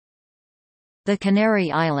The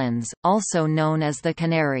Canary Islands, also known as the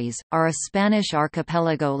Canaries, are a Spanish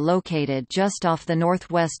archipelago located just off the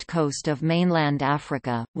northwest coast of mainland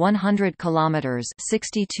Africa, 100 kilometers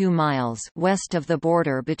 (62 miles) west of the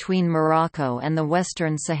border between Morocco and the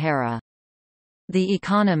Western Sahara. The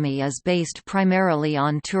economy is based primarily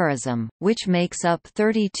on tourism, which makes up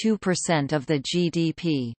 32% of the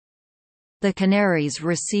GDP. The Canaries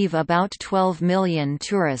receive about 12 million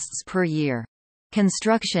tourists per year.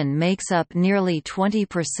 Construction makes up nearly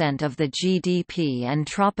 20% of the GDP, and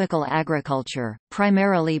tropical agriculture,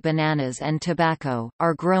 primarily bananas and tobacco,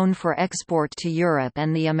 are grown for export to Europe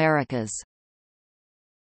and the Americas.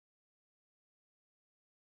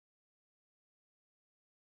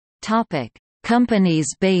 Topic: Companies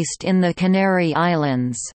based in the Canary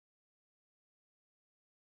Islands.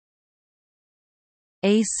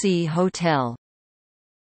 AC Hotel,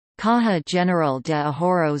 Caja General de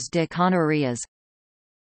Ahorros de Canarias,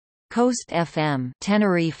 Coast FM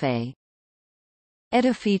Tenerife,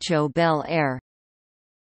 Edificio Bel Air,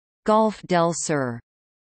 Golf del Sur,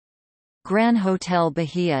 Gran Hotel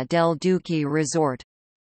Bahía del Duque Resort,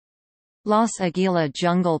 Los Aguila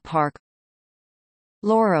Jungle Park,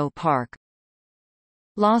 Loro Park,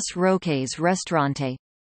 Los Roques Restaurante,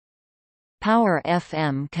 Power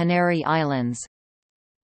FM Canary Islands,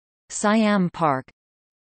 Siam Park,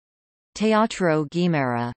 Teatro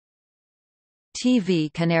Guimara,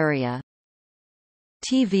 TV Canaria,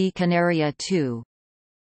 TV Canaria 2,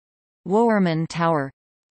 Woermann Tower,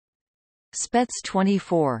 Spets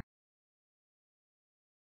 24.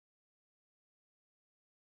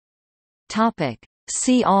 Topic: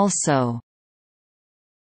 See also: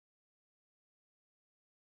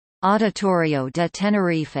 Auditorio de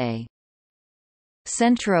Tenerife,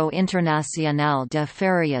 Centro Internacional de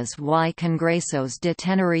Ferias y Congresos de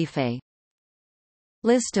Tenerife,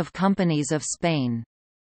 List of companies of Spain.